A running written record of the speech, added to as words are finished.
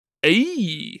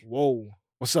Hey, Whoa.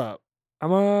 What's up?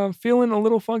 I'm feeling a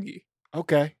little funky.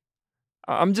 Okay.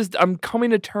 I'm coming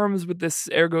to terms with this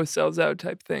ergo sells out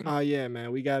type thing. Oh yeah,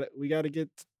 man. We got to get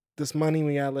this money.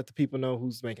 We got to let the people know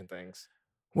who's making things.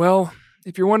 Well,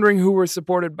 if you're wondering who we're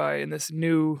supported by in this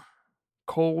new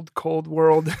cold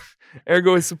world,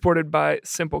 ergo is supported by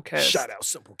Simplecast. Shout out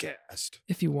Simplecast.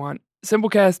 If you want.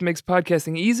 Simplecast makes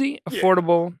podcasting easy,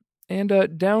 affordable,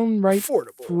 and downright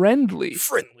friendly.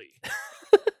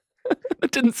 That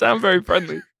didn't sound very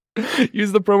friendly.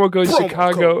 Use the promo code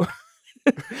Chicago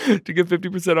to get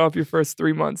 50% off your first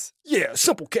 3 months. Yeah,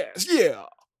 Simplecast. Yeah.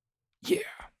 Yeah.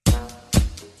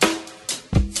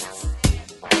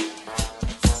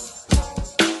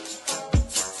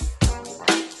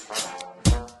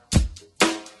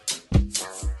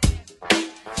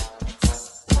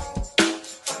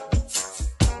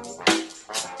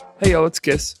 Hey, y'all, it's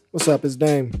Kiss. What's up? It's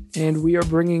Dame. And we are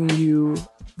bringing you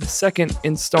the second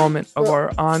installment of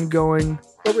our ongoing...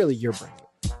 Well, really, you're bringing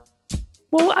it.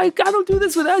 Well, I don't do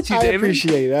this without you,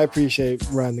 David. I appreciate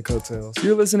riding the coattails.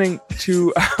 You're listening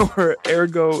to our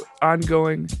Ergo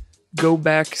ongoing Go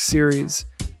Back series.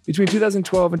 Between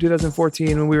 2012 and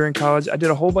 2014, when we were in college, I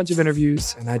did a whole bunch of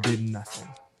interviews. And I did nothing.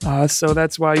 So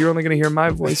that's why you're only going to hear my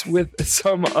voice with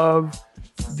some of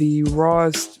the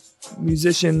rawest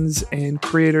musicians and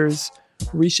creators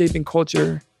reshaping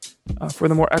culture for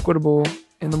the more equitable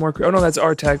and the more... Oh, no, that's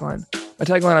our tagline. My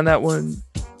tagline on that one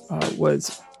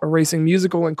was erasing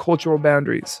musical and cultural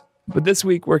boundaries. But this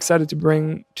week, we're excited to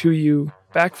bring to you,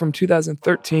 back from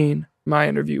 2013, my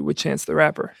interview with Chance the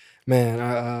Rapper.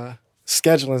 Man,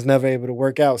 scheduling's never able to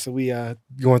work out, so we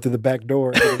going through the back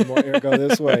door and getting more ergo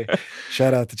this way.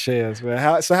 Shout out to Chance. Man.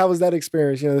 How was that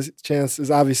experience? You know, Chance is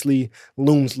obviously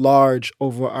looms large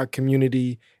over our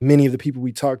community. Many of the people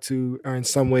we talk to are in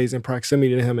some ways in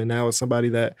proximity to him, and now it's somebody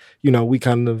that, you know, we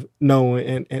kind of know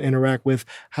and interact with.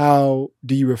 How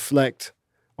do you reflect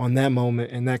on that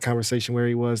moment and that conversation where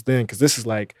he was then? Because this is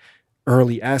like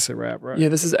early acid rap, right? Yeah,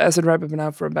 this is acid rap. I've been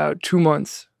out for about 2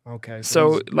 months. Okay.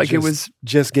 So like, it was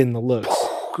just getting the looks.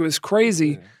 It was crazy.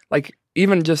 Yeah. Like,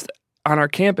 even just on our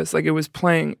campus, like, it was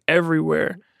playing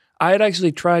everywhere. I had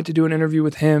actually tried to do an interview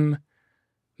with him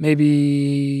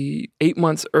maybe 8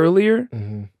 months earlier,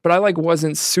 but I like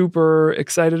wasn't super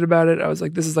excited about it. I was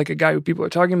like, this is like a guy who people are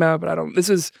talking about, but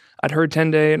I'd heard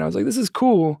 10 Day and I was like, this is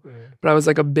cool. But I was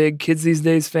like a big Kids These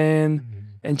Days fan,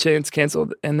 and Chance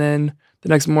canceled. And then the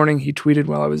next morning he tweeted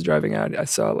while I was driving out, I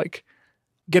saw like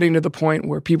getting to the point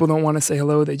where people don't want to say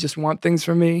hello, they just want things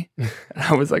from me. And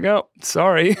I was like, oh,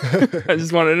 sorry. I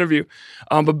just want an interview.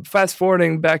 But fast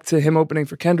forwarding back to him opening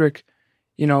for Kendrick,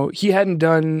 you know, he hadn't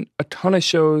done a ton of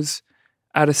shows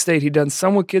out of state. He'd done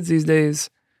some with Kids These Days,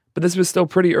 but this was still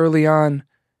pretty early on.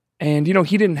 And, you know,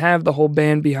 he didn't have the whole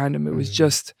band behind him. It was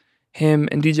just him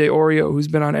and DJ Oreo, who's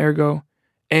been on Ergo.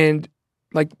 And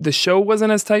like, the show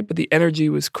wasn't as tight, but the energy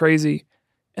was crazy.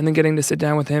 And then getting to sit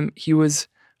down with him, he was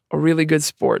a really good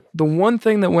sport. The one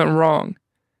thing that went wrong,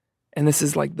 and this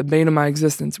is like the bane of my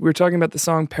existence, we were talking about the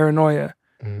song Paranoia,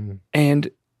 and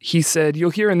he said,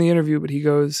 you'll hear in the interview, but he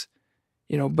goes,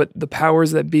 you know, but the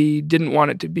powers that be didn't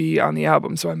want it to be on the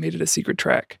album, so I made it a secret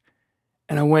track.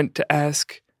 And I went to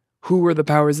ask who were the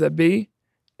powers that be,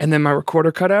 and then my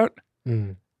recorder cut out.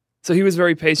 So he was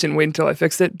very patient, waiting until I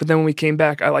fixed it. But then when we came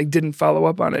back, I like didn't follow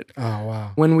up on it. Oh,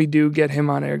 wow. When we do get him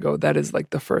on Ergo, that is like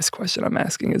the first question I'm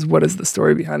asking is, what is the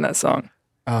story behind that song?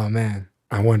 Oh, man.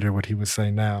 I wonder what he would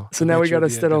say now. So now we got to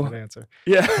settle.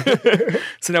 Yeah.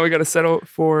 So now we got to settle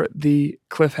for the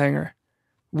cliffhanger.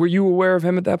 Were you aware of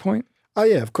him at that point? Oh,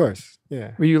 yeah, of course.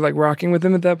 Yeah. Were you like rocking with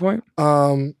him at that point?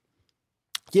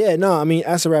 Yeah, no, I mean,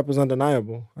 acid rap was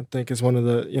undeniable. I think it's one of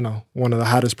the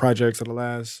hottest projects of the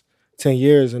last 10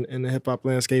 years in the hip hop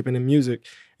landscape and in music,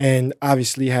 and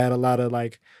obviously had a lot of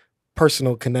like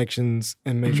personal connections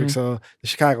in Matrix. So the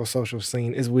Chicago social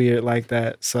scene is weird like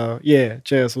that. So yeah,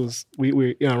 Chance was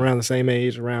we around the same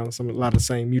age, around a lot of the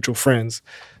same mutual friends.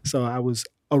 So I was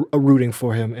a rooting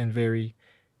for him and very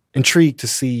intrigued to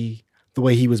see the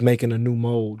way he was making a new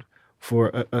mold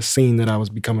for a scene that I was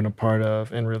becoming a part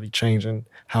of and really changing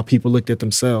how people looked at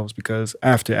themselves. Because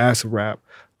after acid rap,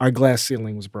 our glass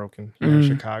ceiling was broken here in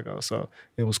Chicago. So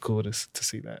it was cool to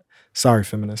see that. Sorry,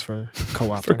 feminists, for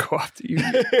co-opting. For co-opting.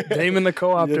 You naming the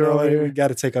co-opter over here. We got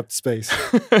to take up the space.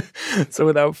 So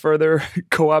without further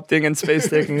co-opting and space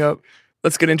taking up,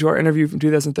 let's get into our interview from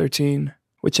 2013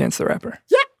 with Chance the Rapper.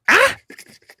 Yeah.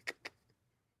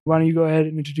 Why don't you go ahead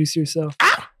and introduce yourself?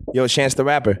 Yo, Chance the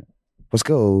Rapper. What's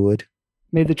good?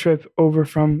 Made the trip over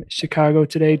from Chicago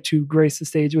today to grace the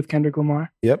stage with Kendrick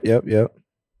Lamar. Yep.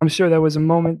 I'm sure that was a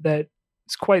moment that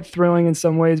it's quite thrilling in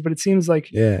some ways, but it seems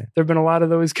like Yeah. there have been a lot of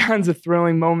those kinds of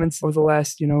thrilling moments over the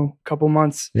last, couple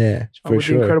months. Yeah, for with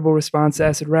sure. the incredible response to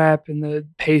acid rap and the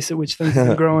pace at which things have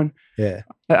been growing. Yeah.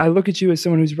 I look at you as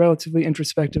someone who's relatively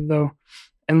introspective, though,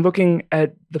 and looking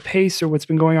at the pace or what's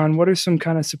been going on, what are some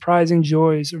kind of surprising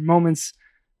joys or moments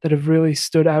that have really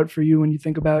stood out for you when you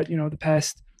think about, the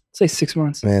past, say, 6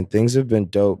 months? Man, things have been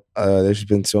dope. There's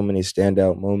been so many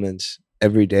standout moments.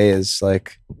 Every day is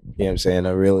like,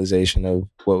 a realization of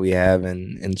what we have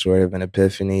and sort of an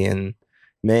epiphany. And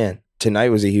man, tonight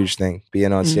was a huge thing.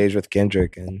 Being on stage with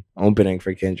Kendrick and opening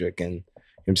for Kendrick and,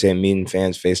 meeting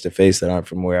fans face to face that aren't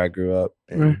from where I grew up.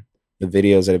 And the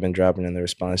videos that have been dropping and the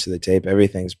response to the tape,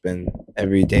 everything's been,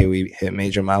 every day we hit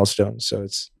major milestones. So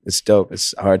it's dope.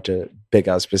 It's hard to pick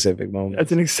out specific moments.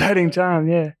 That's an exciting time,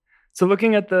 yeah. So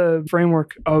looking at the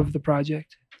framework of the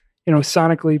project,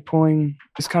 sonically pulling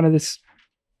is kind of this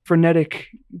frenetic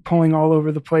pulling all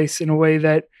over the place in a way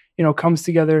that, comes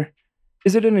together.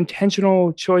 Is it an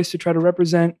intentional choice to try to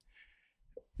represent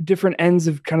different ends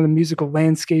of kind of the musical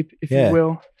landscape, if you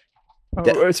will?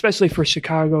 Or especially for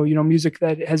Chicago, music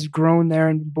that has grown there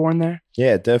and been born there?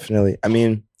 Yeah, definitely. I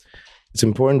mean, it's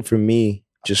important for me,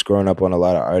 just growing up on a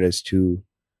lot of artists, to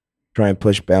try and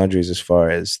push boundaries as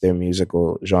far as their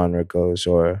musical genre goes,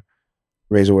 or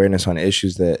raise awareness on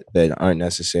issues that aren't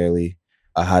necessarily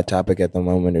a hot topic at the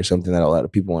moment or something that a lot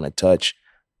of people want to touch.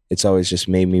 It's always just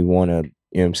made me want to,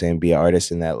 be an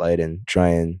artist in that light and try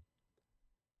and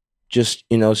just,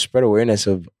 spread awareness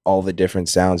of all the different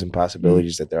sounds and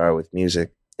possibilities that there are with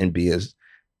music, and be as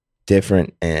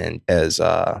different and as,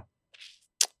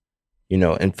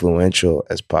 influential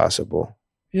as possible.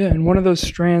 Yeah. And one of those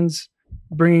strands,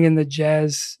 bringing in the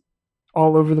jazz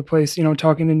all over the place,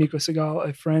 talking to Nico Segal,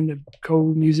 a friend, a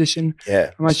co-musician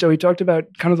on my show. He talked about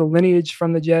kind of the lineage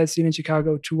from the jazz scene in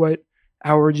Chicago to what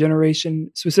our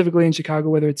generation, specifically in Chicago,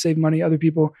 whether it's Save Money, other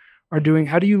people are doing.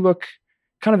 How do you look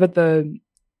kind of at the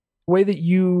way that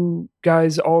you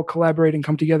guys all collaborate and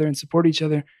come together and support each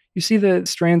other? You see the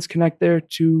strands connect there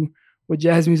to what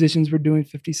jazz musicians were doing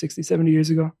 50, 60, 70 years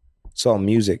ago? It's all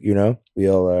music, we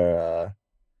all are,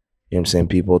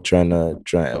 people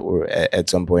or at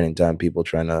some point in time, people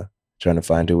trying to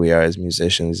find who we are as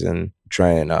musicians and try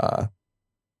and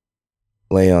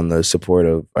lay on the support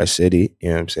of our city.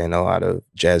 A lot of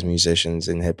jazz musicians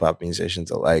and hip hop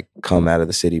musicians alike come out of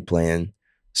the city playing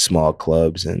small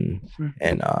clubs and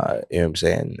having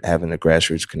a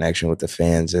grassroots connection with the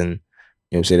fans. And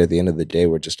at the end of the day,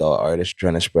 we're just all artists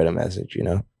trying to spread a message.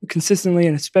 Consistently,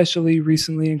 and especially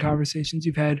recently in conversations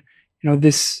you've had,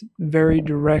 this very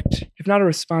direct, if not a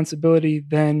responsibility,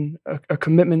 then a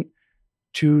commitment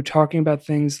to talking about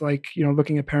things like,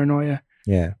 looking at Paranoia.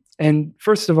 Yeah. And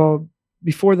first of all,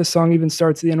 before the song even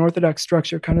starts, the unorthodox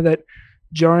structure, kind of that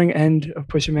jarring end of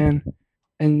Push a Man,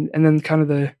 and then kind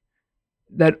of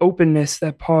that openness,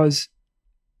 that pause.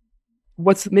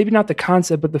 What's maybe not the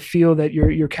concept, but the feel that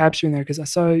you're capturing there? Because I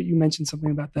saw you mentioned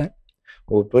something about that.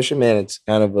 Well, with Push a Man, it's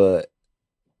kind of a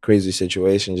crazy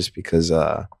situation just because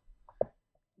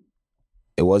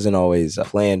it wasn't always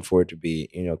planned for it to be,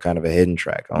 kind of a hidden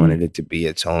track. I wanted it to be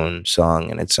its own song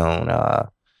and its own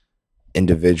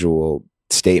individual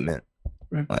statement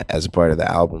as a part of the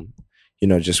album.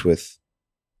 Just with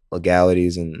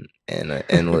legalities and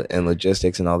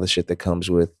logistics and all the shit that comes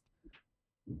with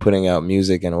putting out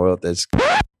music in a world that's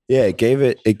it gave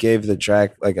the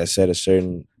track, like I said, a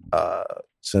certain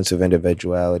sense of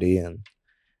individuality, and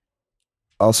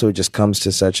also it just comes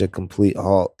to such a complete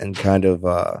halt and kind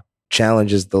of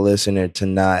challenges the listener to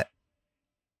not,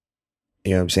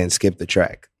 skip the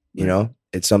track.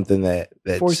 It's something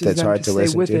that's hard to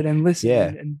listen with to. It and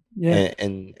listen.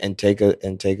 And take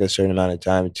a certain amount of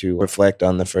time to reflect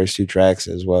on the first two tracks,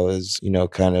 as well as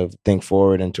kind of think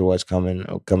forward into what's coming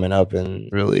up, and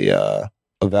really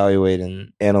evaluate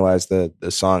and analyze the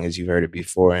song as you've heard it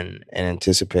before, and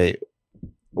anticipate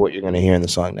what you're going to hear in the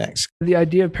song next. The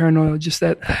idea of Paranoia, just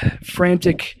that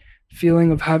frantic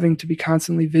feeling of having to be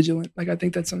constantly vigilant. Like, I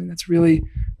think that's something that's really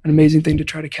an amazing thing to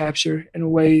try to capture in a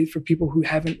way for people who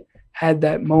haven't had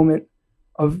that moment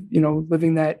of,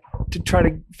 living that, to try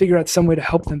to figure out some way to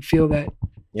help them feel that.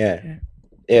 Yeah.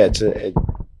 I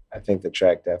think the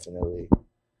track definitely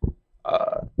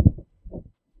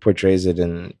portrays it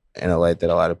in a light that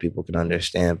a lot of people can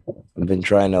understand. I've been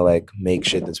trying to make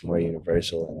shit that's more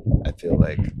universal, and I feel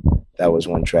like that was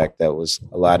one track that was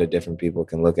a lot of different people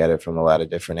can look at it from a lot of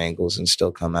different angles and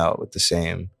still come out with the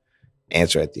same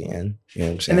answer at the end. You know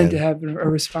what I'm saying? And then to have a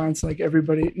response, like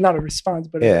everybody, not a response,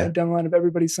 but a down the line of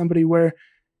everybody, somebody where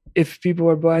if people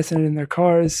are blasting it in their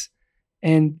cars,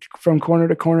 and from corner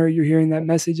to corner, you're hearing that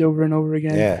message over and over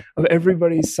again. Yeah. Of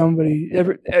everybody's somebody,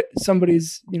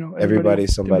 somebody's,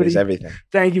 Everybody's somebody's everything.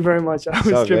 Thank you very much. I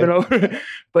was tripping over.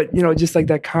 But, just like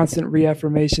that constant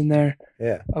reaffirmation there.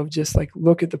 Yeah. Of just like,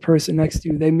 look at the person next to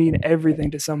you. They mean everything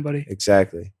to somebody.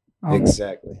 Exactly.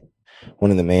 Exactly.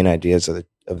 One of the main ideas of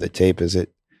the tape is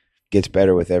it gets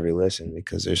better with every listen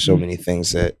because there's so many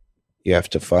things that you have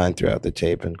to find throughout the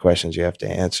tape and questions you have to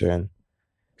answer and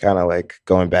kind of like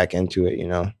going back into it,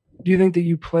 Do you think that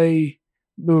you play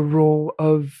the role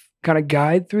of kind of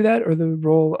guide through that, or the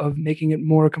role of making it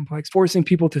more complex, forcing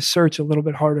people to search a little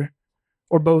bit harder,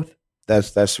 or both?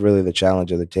 That's really the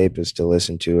challenge of the tape, is to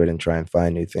listen to it and try and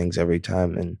find new things every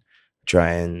time and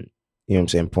try and,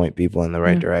 point people in the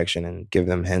right direction and give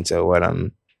them hints at what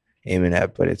I'm aiming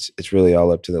at. But it's really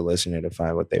all up to the listener to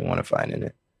find what they want to find in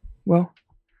it. Well,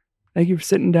 thank you for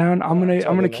sitting down. I'm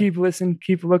gonna keep listening,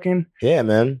 keep looking. Yeah,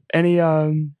 man. Any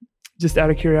just out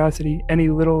of curiosity, any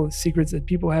little secrets that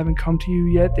people haven't come to you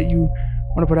yet that you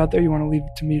want to put out there? You want to leave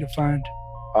it to me to find?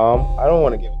 I don't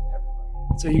want to give it to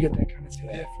everybody. So you get that kind of stuff.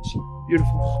 Yeah, for sure.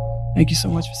 Beautiful. Thank you so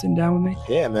much for sitting down with me.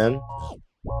 Yeah, man.